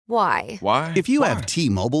Why? Why? If you have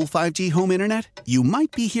T-Mobile 5G home internet, you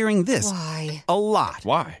might be hearing this Why? a lot.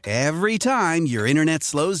 Why? Every time your internet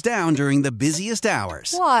slows down during the busiest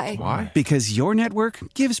hours. Why? Why? Because your network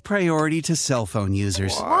gives priority to cell phone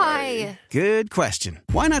users. Why? Good question.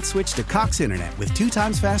 Why not switch to Cox Internet with 2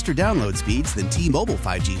 times faster download speeds than T-Mobile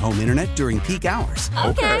 5G home internet during peak hours?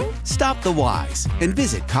 Okay. Stop the whys and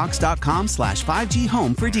visit cox.com/5G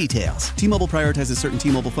home for details. T-Mobile prioritizes certain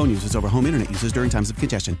T-Mobile phone users over home internet users during times of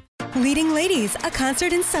congestion. Leading Ladies, a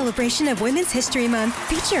concert in celebration of Women's History Month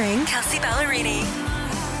featuring Kelsey Ballerini,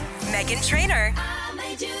 Meghan Trainor,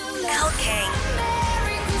 Elle King,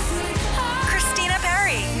 Christina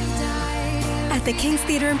Perri. At the King's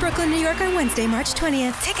Theater in Brooklyn, New York on Wednesday, March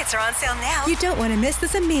 20th. Tickets are on sale now. You don't want to miss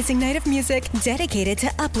this amazing night of music dedicated to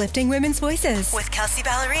uplifting women's voices. With Kelsey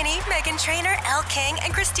Ballerini, Meghan Trainor, Elle King,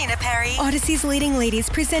 and Christina Perri. Odyssey's Leading Ladies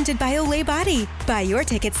presented by Olay Body. Buy your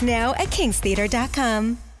tickets now at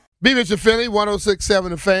kingstheater.com. B. Mitchell Finley,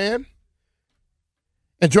 106.7 The Fan.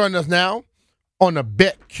 And joining us now on the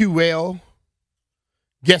BetQL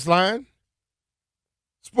guest line.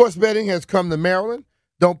 Sports betting has come to Maryland.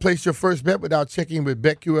 Don't place your first bet without checking with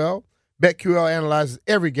BetQL. BetQL analyzes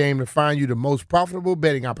every game to find you the most profitable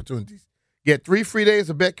betting opportunities. Get 3 free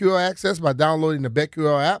days of BetQL access by downloading the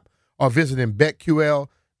BetQL app or visiting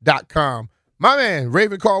BetQL.com. My man,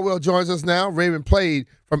 Raven Caldwell, joins us now. Raven played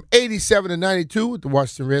from 87 to 92 with the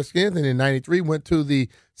Washington Redskins, and in 93 went to the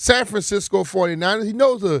San Francisco 49ers. He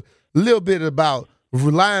knows a little bit about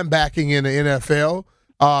linebacking in the NFL,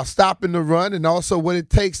 stopping the run, and also what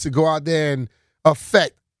it takes to go out there and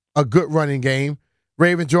affect a good running game.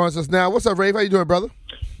 Raven joins us now. What's up, Raven? How you doing, brother?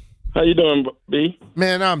 How you doing, B?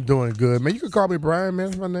 Man, I'm doing good, man. You can call me Brian,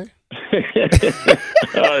 man. That's my name.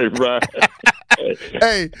 All right, Brian.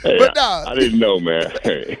 Hey, but nah. I didn't know, man.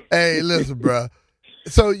 Hey, listen, bro.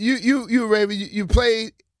 So you Raven, you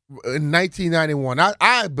played in 1991.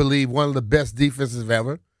 I believe one of the best defenses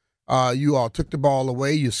ever. You all took the ball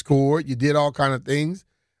away. You scored. You did all kind of things.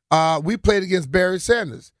 We played against Barry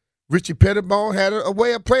Sanders. Richie Pettibone had a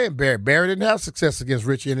way of playing Barry. Barry didn't have success against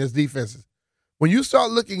Richie and his defenses. When you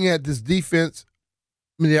start looking at this defense,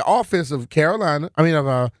 I mean, the offense of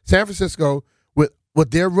San Francisco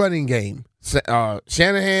with their running game,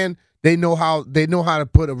 Shanahan, they know how to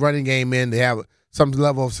put a running game in. They have some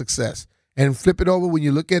level of success. And flip it over when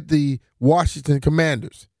you look at the Washington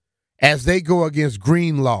Commanders, as they go against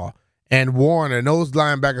Greenlaw and Warner and those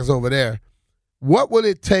linebackers over there. What will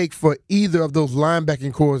it take for either of those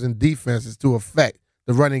linebacking cores and defenses to affect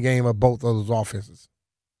the running game of both of those offenses?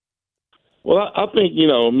 Well, I think,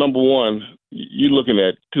 number one, you're looking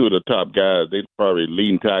at 2 of the top guys. They're probably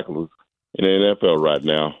leading tacklers in the NFL right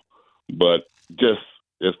now. But just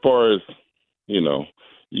as far as, you're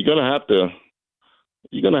gonna have to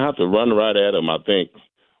run right at them, I think.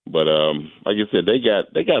 But like I said, they got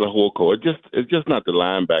a whole core. It's just not the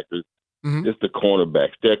linebackers. Mm-hmm. It's the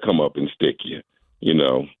cornerbacks. They'll come up and stick you.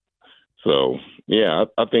 So, yeah,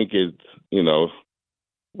 I think it's,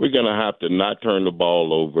 we're going to have to not turn the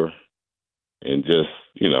ball over and just,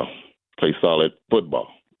 play solid football.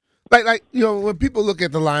 Like when people look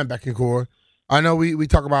at the linebacking core, I know we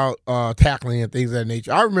talk about tackling and things of that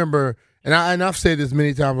nature. I remember, and I've said this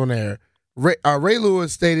many times on air, Ray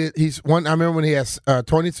Lewis stated I remember when he had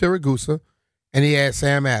Tony Siragusa and he had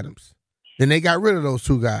Sam Adams. Then they got rid of those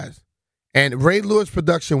 2 guys. And Ray Lewis'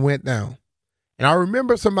 production went down. And I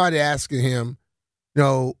remember somebody asking him,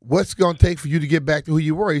 what's going to take for you to get back to who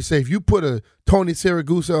you were? He said, if you put a Tony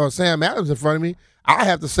Siragusa or Sam Adams in front of me, I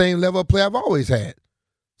have the same level of play I've always had.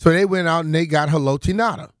 So they went out and they got Haloti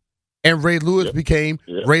Ngata. And Ray Lewis became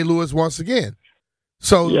Ray Lewis once again.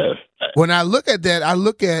 So when I look at that, I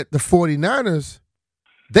look at the 49ers,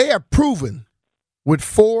 they have proven with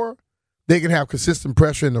 4, they can have consistent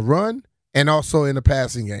pressure in the run and also in the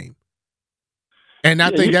passing game. And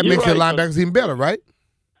I think that makes your linebackers even better, right?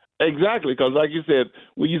 Exactly, because like you said,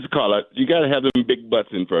 we used to call it, you got to have them big butts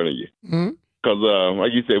in front of you. Because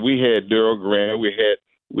like you said, we had Daryl Grant,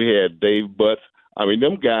 we had Dave Butts. I mean,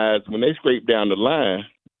 them guys, when they scraped down the line,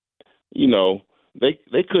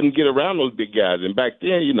 they couldn't get around those big guys. And back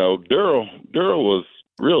then, Daryl was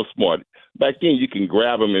real smart. Back then, you can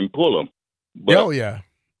grab them and pull them. But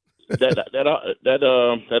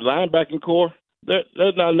that linebacking core,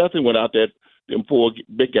 there's not nothing without them 4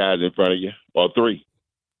 big guys in front of you, or 3.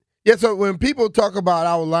 Yeah, so when people talk about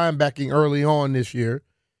our linebacking early on this year,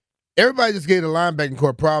 everybody just gave the linebacking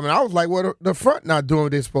core a problem. And I was like, well, the front not doing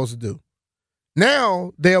what they're supposed to do.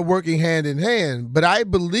 Now they're working hand in hand. But I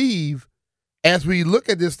believe as we look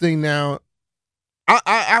at this thing now,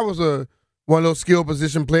 I was one of those skill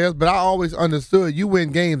position players, but I always understood you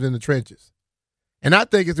win games in the trenches. And I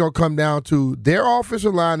think it's going to come down to their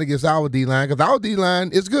offensive line against our D-line, because our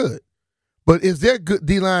D-line is good. But is their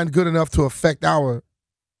D-line good enough to affect their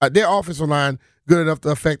offensive line good enough to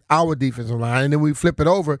affect our defensive line? And then we flip it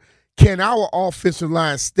over. Can our offensive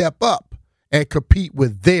line step up and compete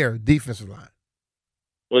with their defensive line?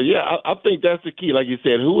 Well, yeah, I think that's the key. Like you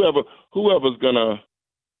said, whoever's going to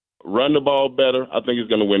run the ball better, I think is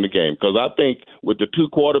going to win the game. Because I think with the two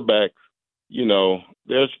quarterbacks,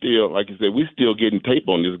 they're still, like you said, we're still getting tape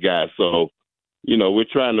on this guy. So, we're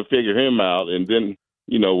trying to figure him out. And then,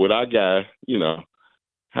 with our guy,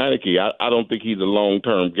 Heineke, I don't think he's a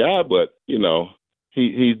long-term guy, but,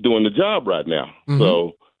 he's doing the job right now. Mm-hmm.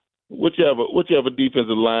 So whichever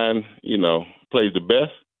defensive line, plays the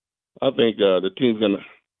best, I think that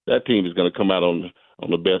team is going to come out on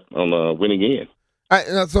the winning end.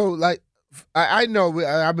 I know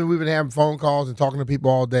we've been having phone calls and talking to people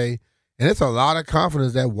all day, and it's a lot of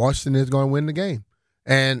confidence that Washington is going to win the game.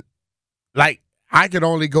 And I can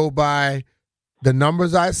only go by the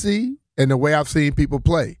numbers I see and the way I've seen people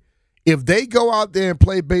play. If they go out there and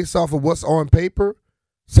play based off of what's on paper,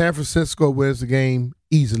 San Francisco wins the game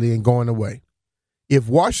easily and going away. If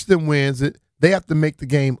Washington wins it, they have to make the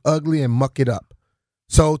game ugly and muck it up.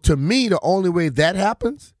 So to me, the only way that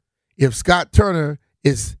happens, if Scott Turner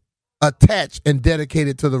is attached and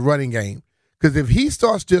dedicated to the running game. Because if he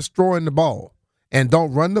starts just throwing the ball and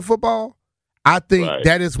don't run the football, I think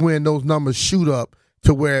that is when those numbers shoot up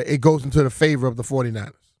to where it goes into the favor of the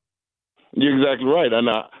 49ers. You're exactly right. And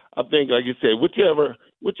I think, like you said, whichever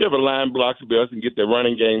line blocks best and get their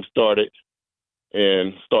running game started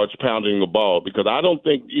and starts pounding the ball, because I don't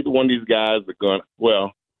think either one of these guys are going to,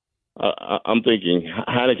 well, I'm thinking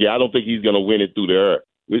Heineke, I don't think he's going to win it through the air.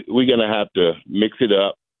 We're going to have to mix it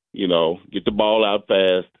up, get the ball out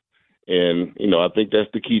fast. And, I think that's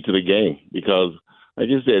the key to the game because, like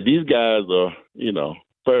you said, these guys are,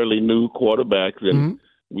 fairly new quarterbacks and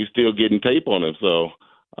we're still getting tape on them. So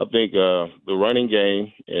I think the running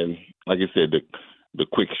game and, like I said, the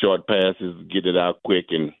quick short passes, get it out quick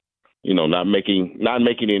and, not making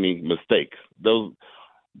any mistakes. Those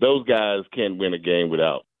guys can't win a game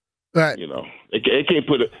without, they can't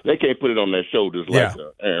put it on their shoulders like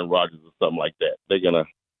Aaron Rodgers or something like that. They're gonna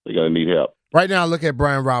need help. Right now, look at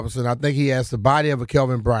Brian Robinson. I think he has the body of a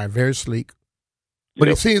Kelvin Bryant, very sleek, but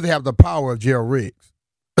he seems to have the power of Gerald Riggs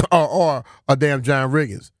or a damn John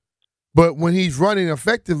Riggins. But when he's running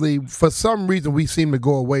effectively, for some reason, we seem to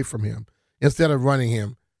go away from him instead of running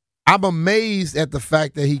him. I'm amazed at the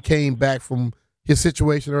fact that he came back from his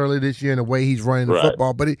situation earlier this year and the way he's running the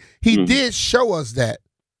football. But he did show us that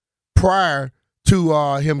prior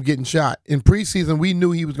to him getting shot. In preseason, we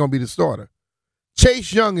knew he was going to be the starter.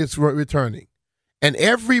 Chase Young is returning. And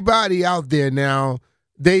everybody out there now,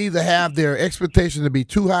 they either have their expectation to be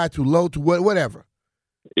too high, too low, to whatever.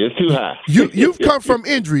 It's too high. You've come from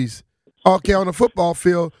injuries, okay, on the football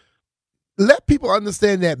field. Let people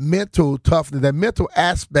understand that mental toughness, that mental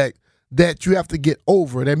aspect that you have to get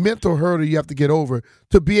over, that mental hurdle you have to get over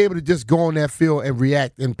to be able to just go on that field and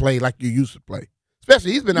react and play like you used to play.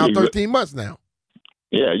 Especially he's been out 13 months now.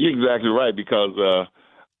 Yeah, you're exactly right because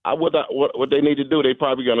what they need to do, they're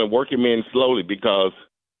probably going to work him in slowly because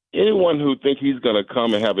anyone who thinks he's going to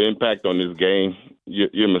come and have an impact on this game,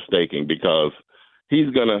 you're mistaken because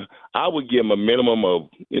I would give him a minimum of,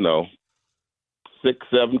 6,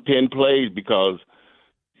 7, 10 plays because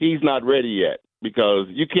he's not ready yet. Because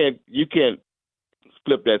you can't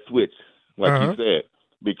flip that switch like you said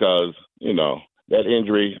because that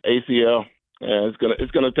injury ACL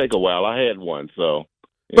it's gonna take a while. I had one, so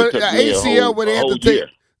but ACL where they have to take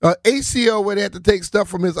ACL where they have to take stuff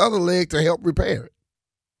from his other leg to help repair it.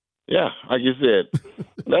 Yeah, like you said,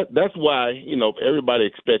 that's why everybody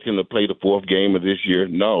expects him to play the fourth game of this year.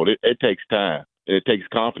 No, it takes time and it takes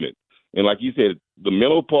confidence. And like you said, the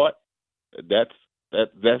mental part that's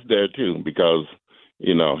there too because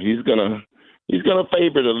he's gonna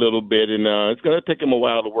favor it a little bit and it's gonna take him a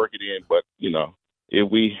while to work it in. But if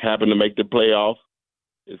we happen to make the playoffs,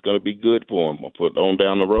 it's gonna be good for him. I'll put on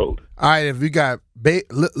down the road. All right, if we got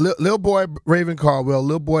little boy Raven Caldwell,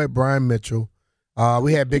 little boy Brian Mitchell,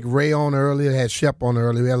 we had Big Ray on earlier, had Shep on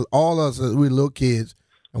earlier. We had all of us we little kids,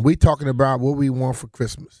 and we talking about what we want for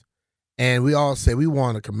Christmas, and we all said we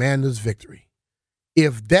want a Commanders victory.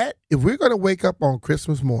 If we're going to wake up on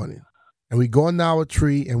Christmas morning and we go into our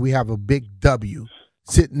tree and we have a big W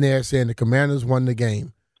sitting there saying the Commanders won the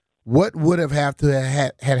game, what would have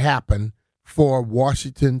had happened for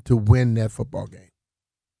Washington to win that football game?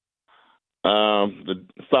 The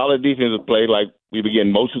solid defensive play like we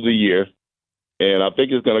began most of the year, and I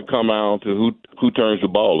think it's going to come out to who turns the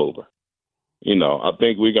ball over. I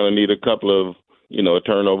think we're going to need a couple of a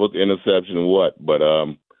turnover, interception, and what. But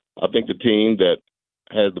I think the team that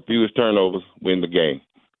has the fewest turnovers win the game.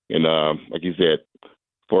 And like you said,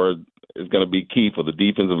 it's going to be key for the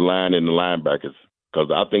defensive line and the linebackers,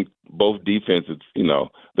 because I think both defenses,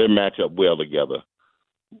 they match up well together.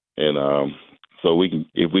 And so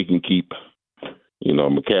if we can keep,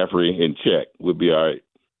 McCaffrey in check, we'll be all right.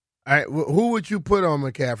 All right, who would you put on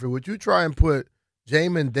McCaffrey? Would you try and put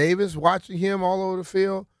Jamin Davis watching him all over the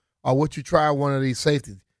field, or would you try one of these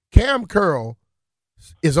safeties? Cam Curl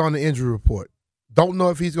is on the injury report. Don't know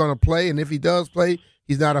if he's going to play, and if he does play,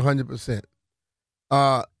 he's not 100%.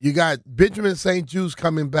 You got Benjamin St. Juste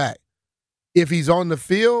coming back. If he's on the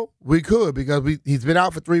field, we could, because he's been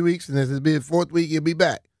out for 3 weeks, and this will be the fourth week, he'll be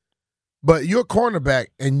back. But you're a cornerback,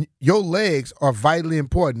 and your legs are vitally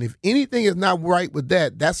important. If anything is not right with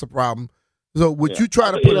that, that's a problem. So would you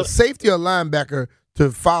try to put a safety or linebacker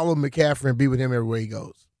to follow McCaffrey and be with him everywhere he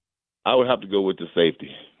goes? I would have to go with the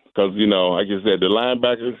safety because, like I said, the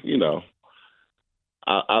linebackers,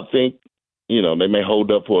 I think, they may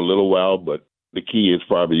hold up for a little while, but the key is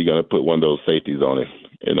probably you're going to put one of those safeties on it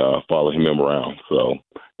and follow him around. So,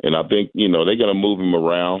 and I think, they're going to move him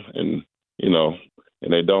around and,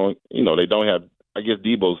 and they don't have, I guess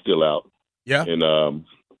Debo's still out. Yeah. And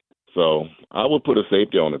so I would put a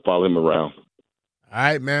safety on it, follow him around. All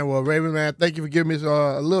right, man. Well, Raven, man, thank you for giving me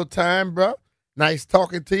a little time, bro. Nice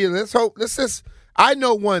talking to you. I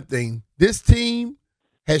know one thing. This team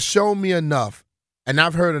has shown me enough, and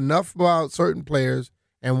I've heard enough about certain players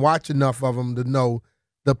and watched enough of them to know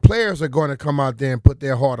the players are going to come out there and put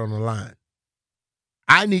their heart on the line.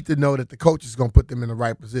 I need to know that the coach is going to put them in the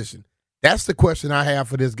right position. That's the question I have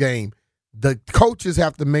for this game. The coaches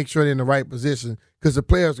have to make sure they're in the right position because the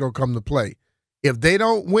players are going to come to play. If they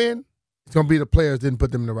don't win, it's going to be the players didn't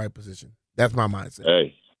put them in the right position. That's my mindset.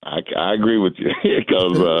 Hey, I agree with you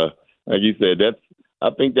because, like you said,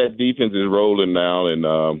 I think that defense is rolling now, and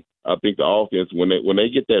I think the offense, when they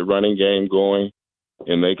get that running game going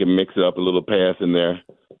and they can mix it up a little pass in there,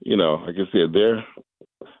 like I said,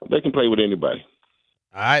 they can play with anybody.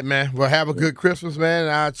 All right, man. Well, have a good Christmas, man.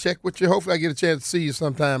 And I'll check with you. Hopefully I get a chance to see you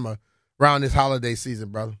sometime around this holiday season,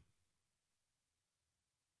 brother.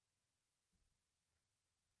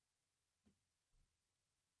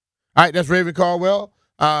 All right, that's Raven Caldwell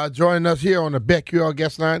joining us here on the BetQL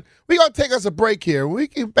guest line. We're going to take us a break here. When we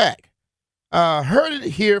get back, heard it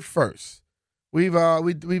here first. We've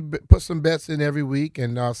put some bets in every week,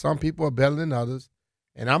 and some people are better than others.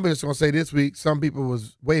 And I'm just going to say this week, some people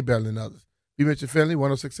was way better than others. B. Mitchell Finley,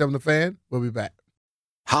 106.7 The Fan. We'll be back.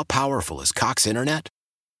 How powerful is Cox Internet?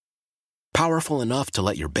 Powerful enough to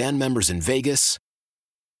let your band members in Vegas,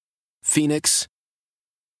 Phoenix,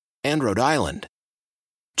 and Rhode Island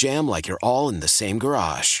jam like you're all in the same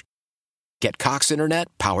garage. Get Cox Internet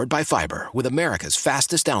powered by fiber with America's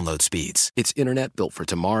fastest download speeds. It's internet built for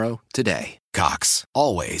tomorrow, today. Cox,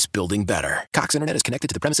 always building better. Cox Internet is connected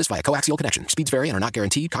to the premises via coaxial connection. Speeds vary and are not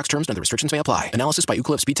guaranteed. Cox terms and other restrictions may apply. Analysis by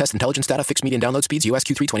Ookla Speed Test Intelligence Data. Fixed median download speeds. US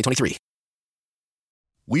Q3 2023.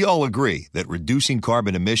 We all agree that reducing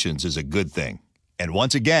carbon emissions is a good thing. And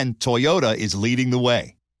once again, Toyota is leading the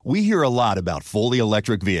way. We hear a lot about fully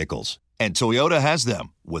electric vehicles, and Toyota has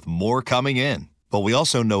them, with more coming in. But we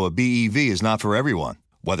also know a BEV is not for everyone,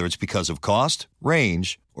 whether it's because of cost,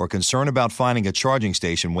 range, or concern about finding a charging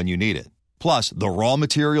station when you need it. Plus, the raw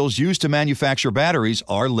materials used to manufacture batteries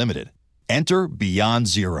are limited. Enter Beyond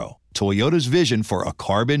Zero, Toyota's vision for a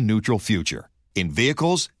carbon-neutral future. In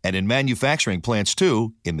vehicles and in manufacturing plants,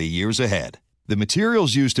 too, in the years ahead. The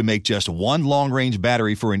materials used to make just one long-range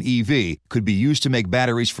battery for an EV could be used to make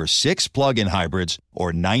batteries for 6 plug-in hybrids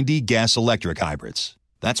or 90 gas-electric hybrids.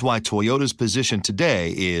 That's why Toyota's position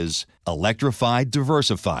today is electrified,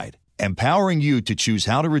 diversified, empowering you to choose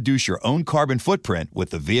how to reduce your own carbon footprint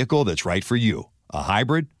with the vehicle that's right for you, a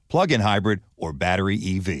hybrid, plug-in hybrid, or battery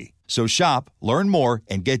EV. So shop, learn more,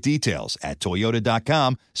 and get details at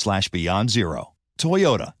toyota.com/beyondzero.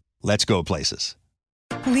 Toyota, let's go places.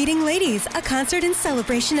 Leading Ladies, a concert in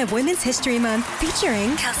celebration of Women's History Month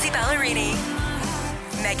featuring Kelsey Ballerini,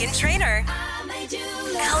 Meghan Trainor,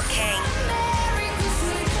 Elle King,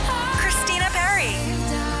 Christina Perri.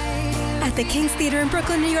 At the King's Theater in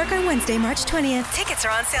Brooklyn, New York on Wednesday, March 20th. Tickets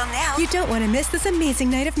are on sale now. You don't want to miss this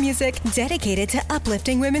amazing night of music dedicated to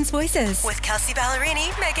uplifting women's voices. With Kelsey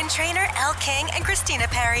Ballerini, Meghan Trainor, Elle King, and Christina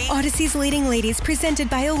Perri. Odyssey's Leading Ladies presented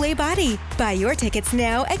by Olay Body. Buy your tickets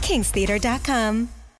now at kingstheater.com.